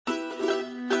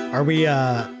Are we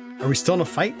still in a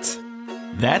fight?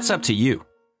 That's up to you.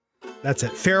 That's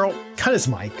it. Farrell, cut his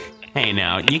mic. Hey,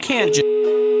 now, you can't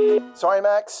just... Sorry,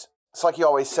 Max. It's like you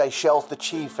always say, Shel's the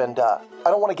chief, and I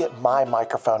don't want to get my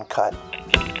microphone cut.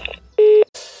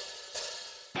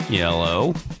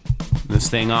 Hello? This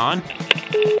thing on?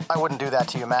 I wouldn't do that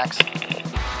to you, Max.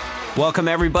 Welcome,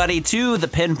 everybody, to the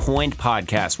Pinpoint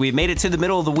Podcast. We've made it to the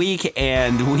middle of the week,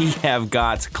 and we have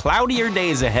got cloudier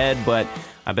days ahead, but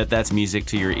I bet that's music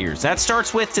to your ears. That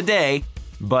starts with today,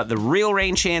 but the real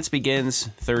rain chance begins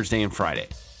Thursday and Friday.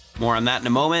 More on that in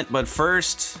a moment, but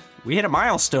first, we hit a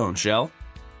milestone, Shel.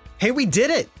 Hey, we did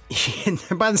it!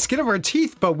 By the skin of our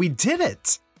teeth, but we did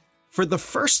it! For the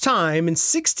first time in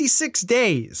 66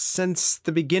 days since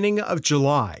the beginning of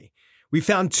July, we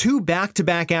found two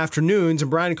back-to-back afternoons in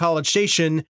Bryan College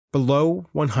Station below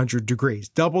 100 degrees,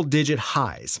 double-digit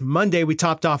highs. Monday, we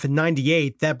topped off at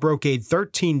 98. That broke a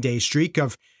 13-day streak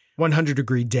of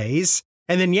 100-degree days.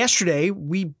 And then yesterday,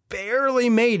 we barely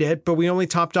made it, but we only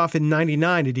topped off at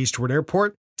 99 at Eastwood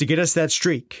Airport to get us that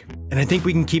streak. And I think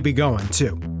we can keep it going,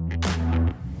 too.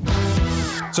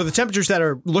 So the temperatures that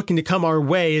are looking to come our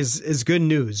way is good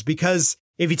news, because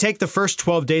if you take the first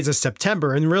 12 days of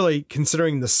September, and really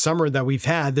considering the summer that we've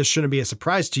had, this shouldn't be a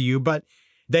surprise to you, but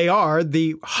they are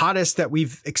the hottest that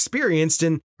we've experienced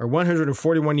in our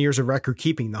 141 years of record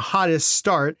keeping, the hottest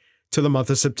start to the month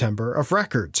of September of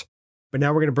records. But now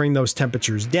we're going to bring those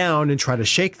temperatures down and try to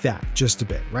shake that just a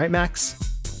bit. Right, Max?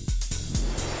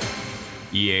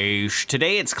 Yeesh.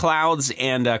 Today it's clouds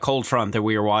and a cold front that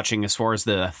we are watching as far as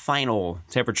the final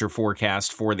temperature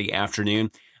forecast for the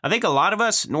afternoon. I think a lot of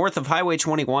us north of Highway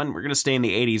 21, we're going to stay in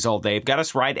the 80s all day. Got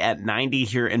us right at 90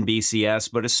 here in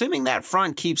BCS, but assuming that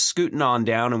front keeps scooting on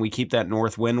down and we keep that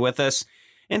north wind with us,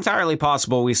 entirely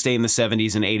possible we stay in the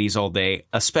 70s and 80s all day,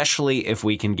 especially if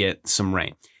we can get some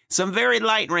rain. Some very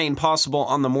light rain possible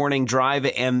on the morning drive,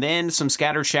 and then some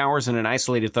scattered showers and an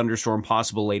isolated thunderstorm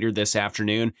possible later this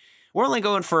afternoon. We're only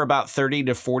going for about 30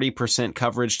 to 40%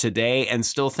 coverage today, and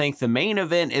still think the main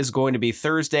event is going to be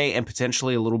Thursday and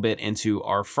potentially a little bit into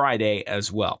our Friday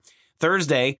as well.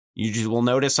 Thursday, you will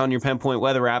notice on your Pinpoint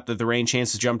weather app that the rain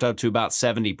chance has jumped up to about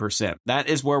 70%. That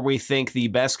is where we think the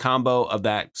best combo of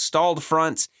that stalled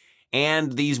front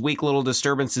and these weak little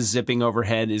disturbances zipping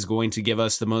overhead is going to give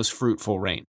us the most fruitful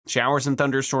rain. Showers and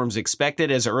thunderstorms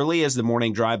expected as early as the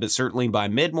morning drive, but certainly by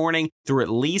mid-morning through at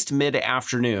least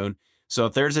mid-afternoon. So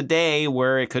if there's a day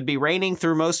where it could be raining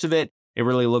through most of it, it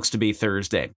really looks to be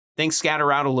Thursday. Things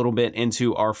scatter out a little bit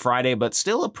into our Friday, but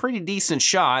still a pretty decent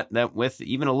shot that with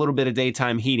even a little bit of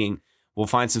daytime heating, we'll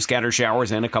find some scattered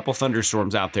showers and a couple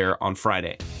thunderstorms out there on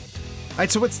Friday. All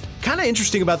right, so what's kind of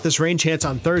interesting about this rain chance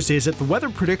on Thursday is that the Weather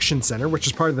Prediction Center, which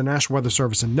is part of the National Weather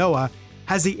Service and NOAA,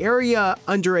 has the area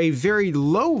under a very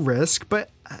low risk, but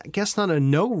I guess not a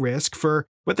no risk for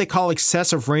what they call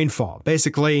excessive rainfall.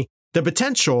 Basically, the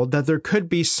potential that there could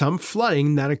be some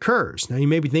flooding that occurs. Now, you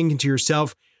may be thinking to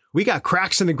yourself, we got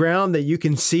cracks in the ground that you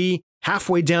can see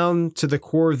halfway down to the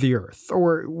core of the earth,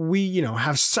 or we,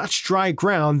 have such dry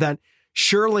ground that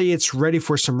surely it's ready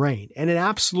for some rain. And it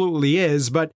absolutely is.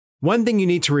 But one thing you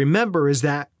need to remember is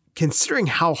that considering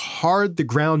how hard the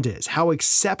ground is, how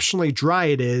exceptionally dry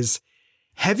it is,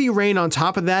 heavy rain on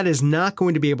top of that is not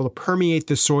going to be able to permeate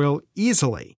the soil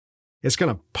easily. It's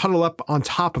going to puddle up on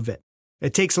top of it.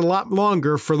 It takes a lot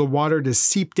longer for the water to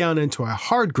seep down into a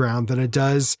hard ground than it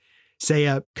does, say,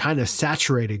 a kind of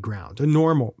saturated ground, a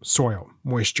normal soil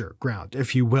moisture ground,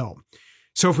 if you will.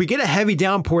 So if we get a heavy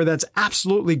downpour, that's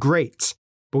absolutely great,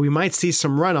 but we might see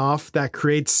some runoff that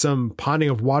creates some ponding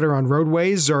of water on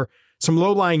roadways or some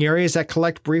low-lying areas that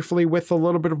collect briefly with a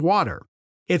little bit of water.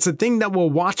 It's a thing that we'll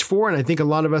watch for, and I think a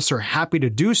lot of us are happy to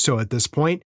do so at this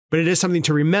point, but it is something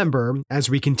to remember as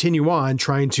we continue on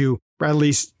trying to, or at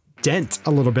least dent a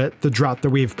little bit the drought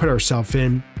that we've put ourselves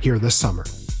in here this summer.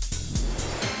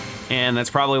 And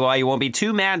that's probably why you won't be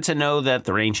too mad to know that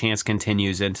the rain chance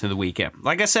continues into the weekend.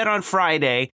 Like I said on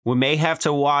Friday, we may have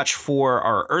to watch for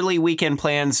our early weekend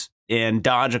plans and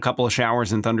dodge a couple of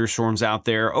showers and thunderstorms out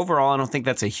there. Overall, I don't think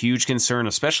that's a huge concern,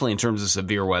 especially in terms of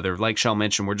severe weather. Like Shel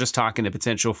mentioned, we're just talking the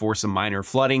potential for some minor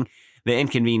flooding, the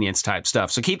inconvenience type stuff.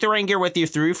 So keep the rain gear with you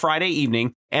through Friday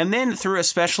evening and then through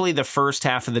especially the first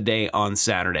half of the day on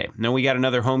Saturday. Now we got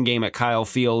another home game at Kyle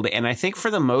Field, and I think for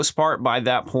the most part by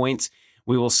that point,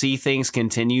 we will see things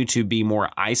continue to be more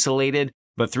isolated.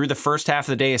 But through the first half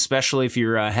of the day, especially if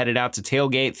you're headed out to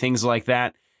tailgate, things like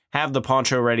that, have the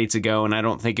poncho ready to go. And I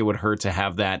don't think it would hurt to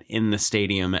have that in the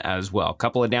stadium as well. A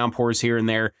couple of downpours here and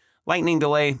there. Lightning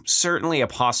delay, certainly a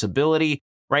possibility.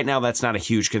 Right now, that's not a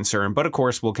huge concern, but of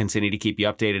course, we'll continue to keep you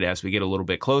updated as we get a little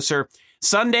bit closer.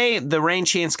 Sunday, the rain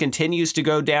chance continues to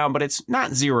go down, but it's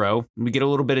not zero. We get a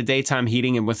little bit of daytime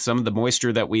heating, and with some of the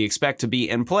moisture that we expect to be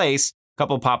in place, a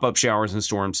couple pop-up showers and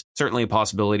storms, certainly a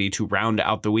possibility to round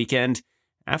out the weekend.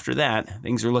 After that,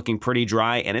 things are looking pretty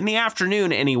dry, and in the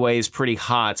afternoon anyways, pretty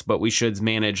hot, but we should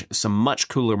manage some much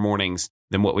cooler mornings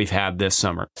than what we've had this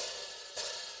summer.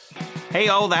 Hey,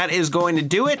 all, that is going to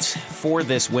do it for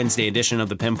this Wednesday edition of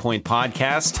the Pinpoint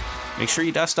Podcast. Make sure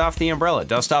you dust off the umbrella.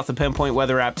 Dust off the Pinpoint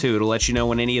weather app, too. It'll let you know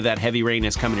when any of that heavy rain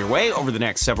is coming your way over the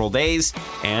next several days,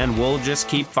 and we'll just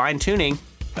keep fine-tuning,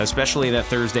 especially that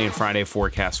Thursday and Friday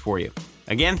forecast for you.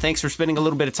 Again, thanks for spending a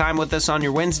little bit of time with us on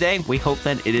your Wednesday. We hope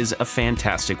that it is a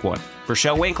fantastic one. For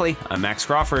Shel Winkley, I'm Max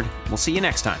Crawford. We'll see you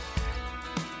next time.